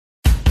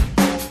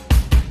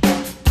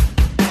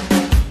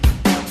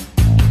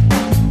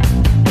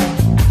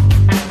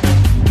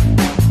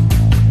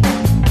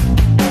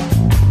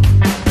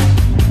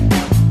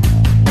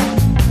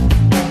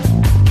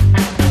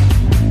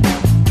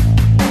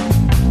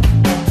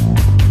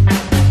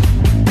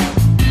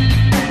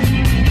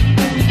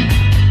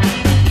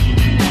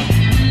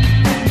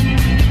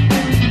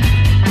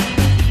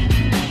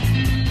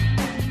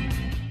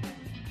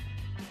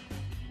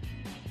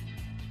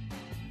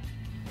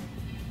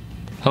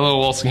Hello,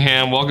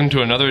 Walsingham. Welcome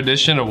to another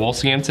edition of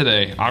Walsingham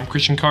Today. I'm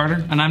Christian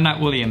Carter. And I'm Nat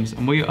Williams,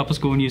 and we're Upper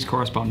School News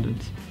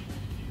correspondents.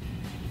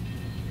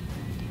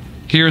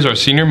 Here's our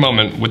senior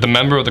moment with a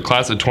member of the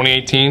class of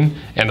 2018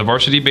 and the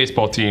varsity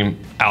baseball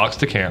team, Alex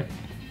DeCamp.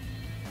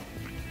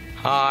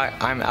 Hi,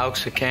 I'm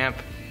Alex DeCamp,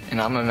 and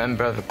I'm a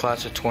member of the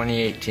class of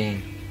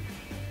 2018.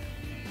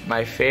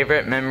 My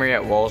favorite memory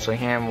at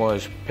Walsingham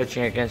was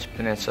pitching against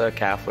Peninsula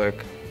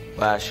Catholic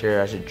last year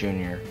as a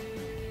junior.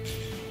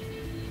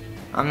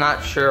 I'm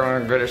not sure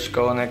when I'm going to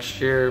school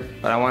next year,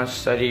 but I want to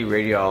study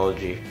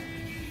radiology.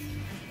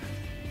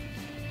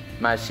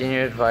 My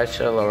senior advice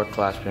to the lower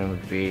classmen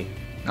would be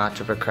not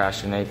to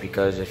procrastinate,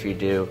 because if you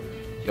do,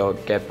 you'll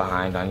get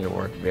behind on your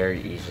work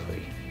very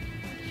easily.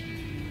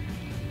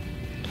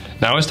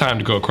 Now it's time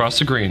to go across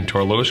the green to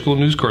our lower school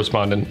news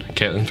correspondent,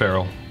 Caitlin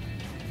Farrell.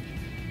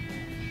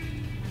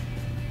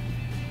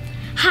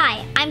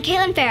 Hi, I'm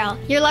Caitlin Farrell,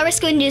 your lower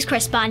school news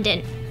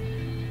correspondent.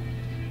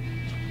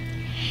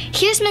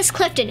 Here's Ms.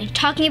 Clifton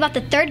talking about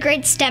the third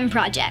grade STEM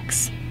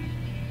projects.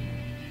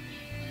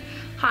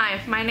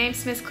 Hi, my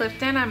name's Ms.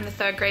 Clifton. I'm the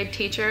third grade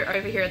teacher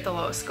over here at the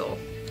lower school.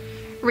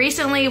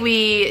 Recently,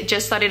 we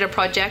just studied a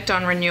project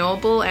on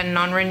renewable and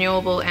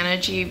non-renewable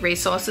energy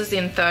resources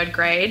in third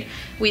grade.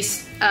 We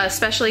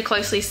especially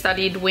closely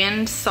studied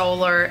wind,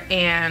 solar,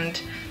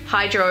 and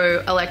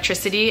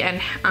hydroelectricity,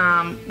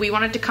 and we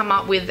wanted to come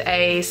up with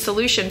a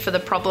solution for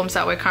the problems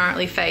that we're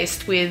currently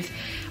faced with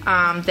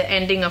the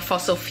ending of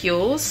fossil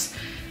fuels.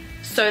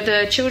 So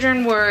the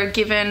children were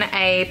given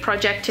a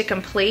project to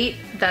complete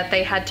that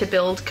they had to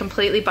build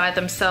completely by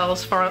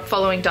themselves,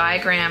 following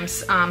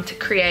diagrams to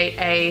create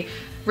a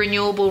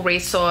renewable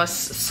resource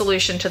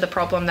solution to the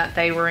problem that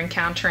they were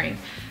encountering.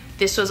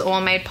 This was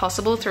all made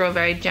possible through a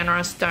very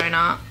generous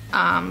donor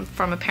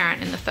from a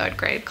parent in the third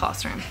grade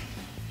classroom.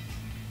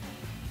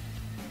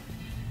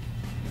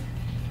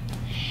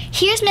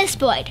 Here's Ms.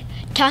 Boyd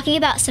talking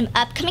about some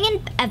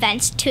upcoming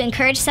events to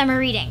encourage summer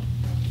reading.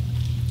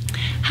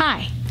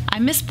 Hi,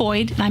 I'm Miss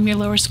Boyd, and I'm your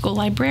lower school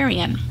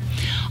librarian.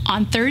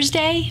 On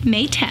Thursday,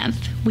 May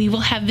 10th, we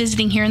will have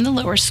visiting here in the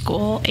lower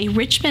school a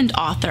Richmond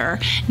author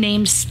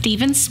named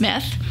Stephen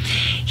Smith.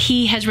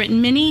 He has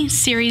written many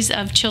series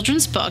of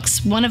children's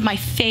books. One of my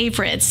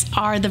favorites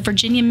are the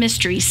Virginia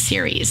Mysteries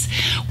series,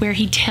 where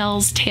he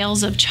tells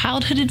tales of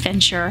childhood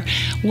adventure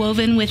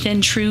woven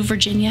within true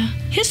Virginia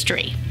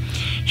history.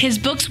 His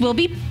books will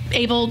be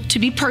able to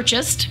be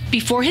purchased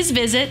before his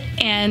visit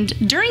and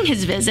during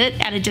his visit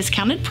at a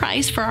discounted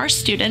price for our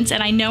students,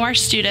 and I know our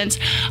students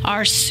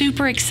are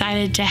super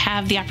excited to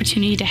have the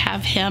opportunity to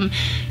have him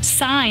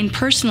sign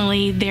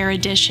personally their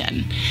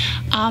edition.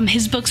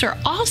 His books are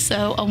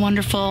also a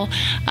wonderful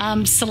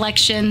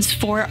selections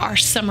for our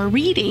summer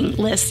reading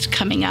list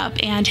coming up,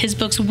 and his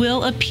books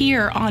will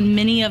appear on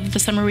many of the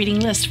summer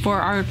reading lists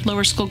for our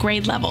lower school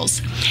grade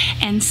levels.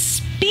 And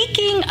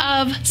speaking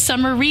of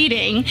summer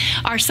reading,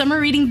 our summer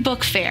reading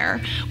book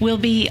fair will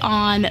be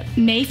on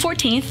May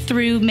 14th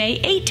through May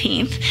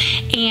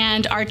 18th,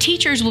 and our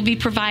teachers will be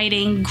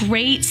providing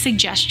great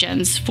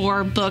suggestions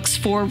for books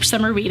for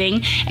summer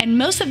reading, and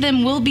most of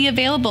them will be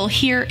available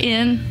here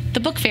in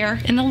the book fair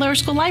in the lower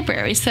school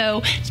library.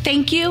 So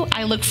thank you.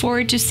 I look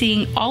forward to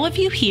seeing all of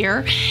you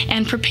here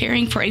and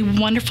preparing for a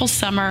wonderful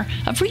summer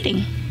of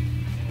reading.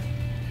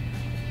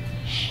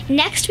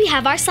 Next, we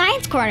have our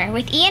Science Corner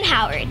with Ian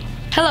Howard.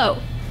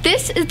 Hello,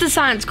 this is the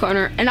Science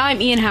Corner, and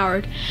I'm Ian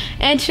Howard.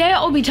 And today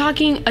I'll be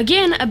talking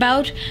again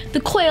about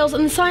the quails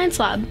in the science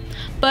lab.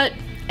 But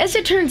as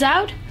it turns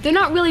out, they're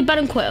not really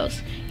button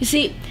quails. You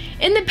see,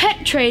 in the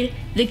pet trade,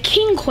 the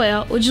king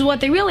quail, which is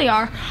what they really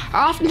are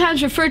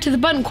oftentimes referred to the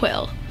button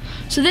quail.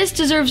 So this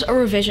deserves a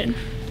revision.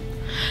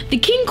 The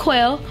king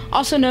quail,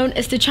 also known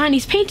as the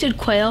Chinese painted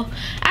quail,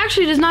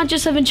 actually does not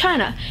just live in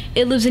China.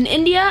 It lives in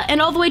India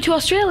and all the way to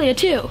Australia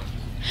too.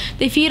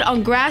 They feed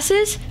on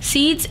grasses,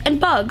 seeds,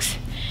 and bugs.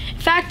 In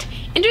fact,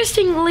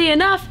 interestingly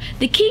enough,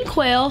 the king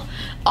quail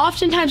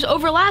oftentimes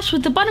overlaps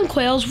with the button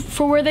quails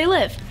for where they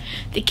live.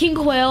 The king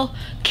quail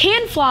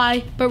can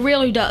fly, but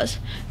rarely does.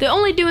 They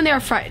only do when they are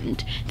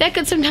frightened. That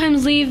could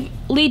sometimes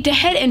lead to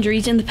head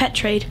injuries in the pet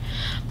trade.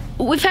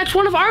 In fact,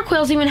 one of our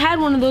quails even had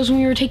one of those when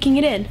we were taking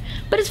it in,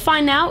 but it's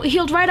fine now. It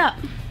healed right up.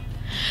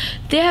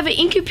 They have an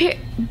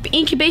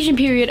incubation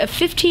period of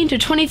 15 to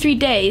 23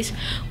 days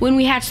when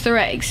we hatch their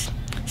eggs.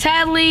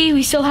 Sadly,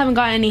 we still haven't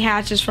gotten any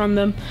hatches from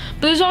them,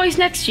 but there's always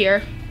next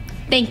year.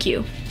 Thank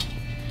you.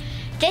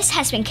 This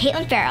has been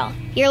Caitlin Farrell,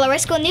 your lower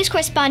school news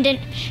correspondent.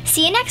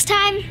 See you next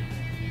time.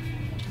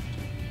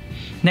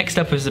 Next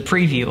up is a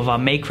preview of our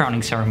May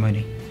crowning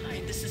ceremony.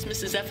 Hi, this is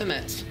Mrs.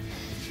 Effermetz.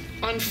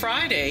 On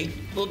Friday,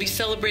 we'll be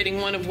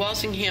celebrating one of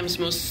Walsingham's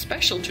most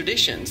special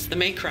traditions, the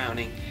May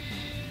crowning.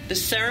 The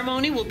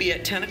ceremony will be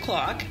at 10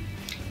 o'clock,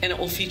 and it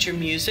will feature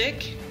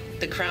music,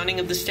 the crowning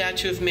of the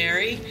statue of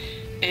Mary,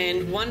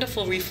 and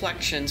wonderful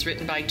reflections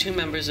written by 2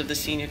 members of the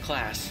senior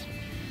class.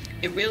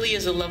 It really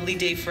is a lovely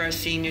day for our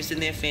seniors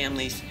and their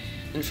families,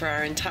 and for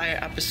our entire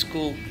upper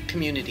school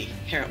community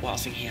here at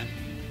Walsingham.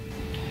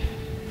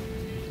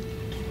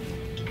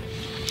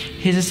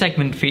 Here's a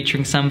segment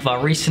featuring some of our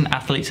recent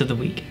athletes of the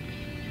week.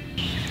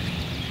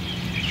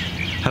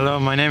 Hello,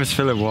 my name is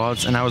Philip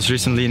Waltz, and I was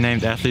recently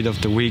named Athlete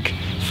of the Week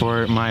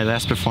for my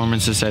last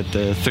performances at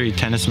the 3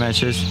 tennis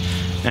matches,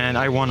 and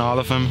I won all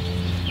of them.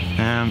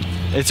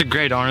 It's a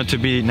great honor to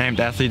be named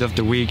Athlete of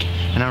the Week,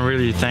 and I'm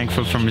really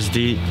thankful for Ms.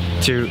 D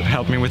to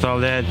help me with all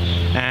that,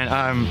 and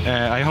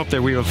I hope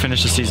that we will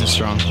finish the season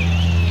strong.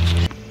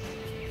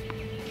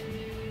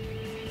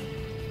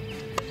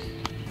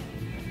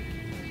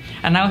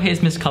 And now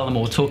here's Ms.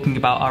 Cullimore talking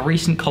about our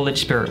recent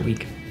College Spirit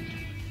Week.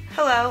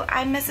 Hello,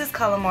 I'm Mrs.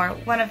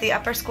 Cullimore, one of the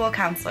upper school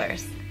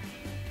counselors.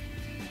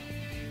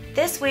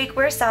 This week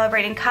we're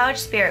celebrating College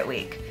Spirit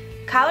Week.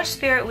 College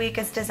Spirit Week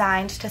is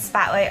designed to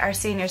spotlight our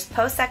seniors'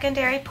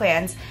 post-secondary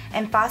plans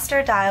and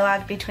foster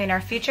dialogue between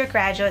our future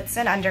graduates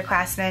and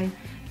underclassmen,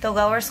 the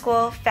lower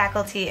school,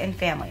 faculty, and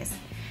families.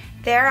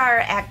 There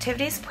are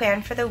activities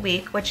planned for the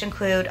week which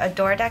include a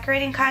door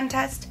decorating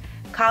contest,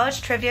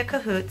 college trivia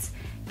cahoots,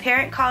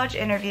 parent college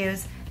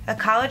interviews, a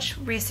college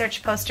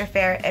research poster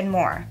fair, and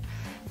more.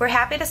 We're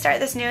happy to start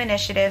this new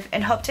initiative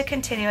and hope to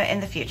continue it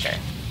in the future.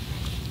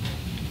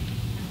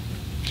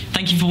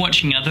 Thank you for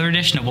watching another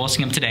edition of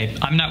Walsingham Today.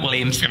 I'm Nat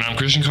Williams. And I'm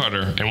Christian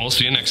Carter, and we'll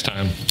see you next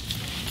time.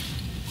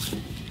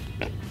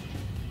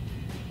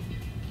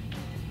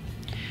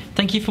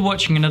 Thank you for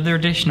watching another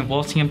edition of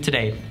Walsingham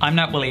Today. I'm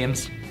Nat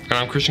Williams. And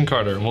I'm Christian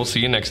Carter, and we'll see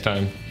you next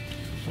time.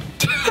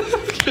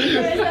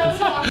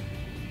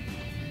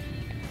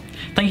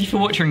 Thank you for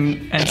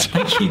watching.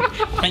 Thank you.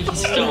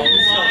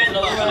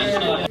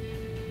 Stop.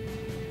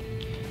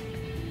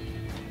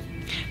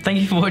 Thank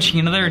you for watching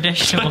another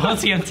edition of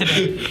Walsingham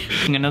Today.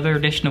 Another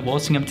edition of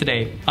Walsingham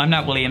Today. I'm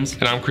Nat Williams.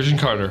 And I'm Christian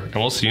Carter, and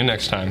we'll see you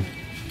next time.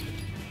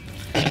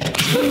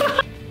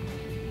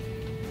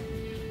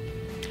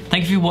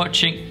 Thank you for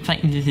watching.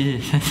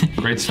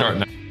 Great start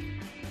now.